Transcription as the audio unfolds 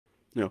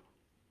You know,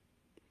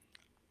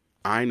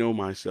 I know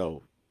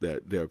myself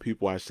that there are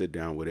people I sit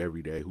down with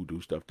every day who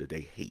do stuff that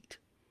they hate.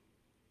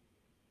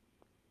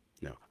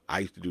 I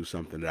used to do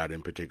something that I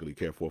didn't particularly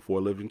care for a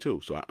living too,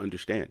 so I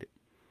understand it.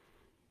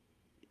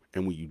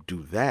 And when you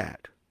do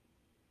that,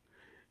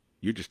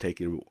 you're just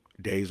taking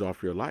days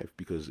off your life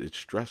because it's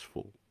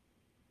stressful,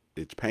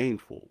 it's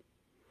painful,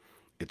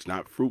 it's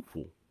not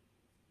fruitful.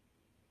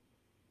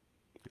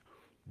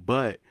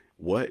 But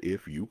what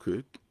if you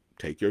could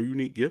take your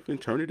unique gift and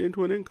turn it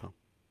into an income?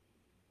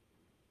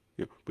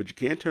 But you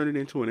can't turn it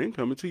into an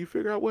income until you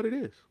figure out what it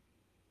is.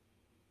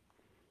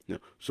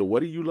 So what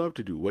do you love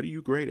to do? What are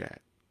you great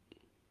at?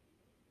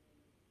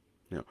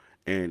 You know,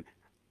 and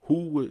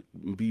who would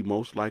be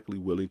most likely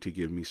willing to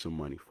give me some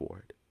money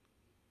for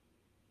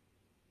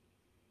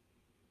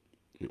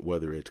it?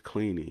 Whether it's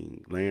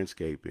cleaning,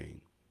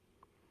 landscaping,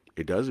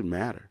 it doesn't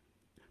matter.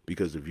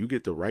 Because if you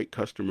get the right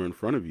customer in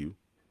front of you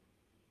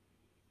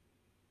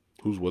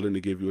who's willing to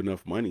give you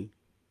enough money,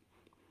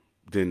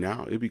 then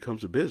now it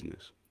becomes a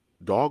business.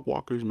 Dog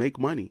walkers make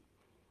money.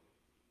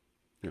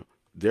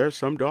 There are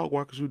some dog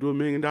walkers who do $1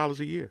 million a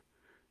year.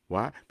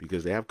 Why?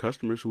 Because they have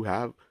customers who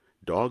have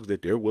dogs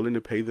that they're willing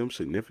to pay them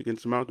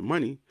significant amount of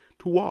money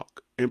to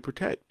walk and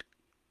protect.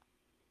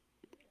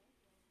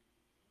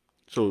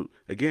 So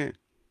again,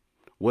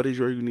 what is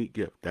your unique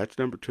gift? That's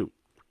number two.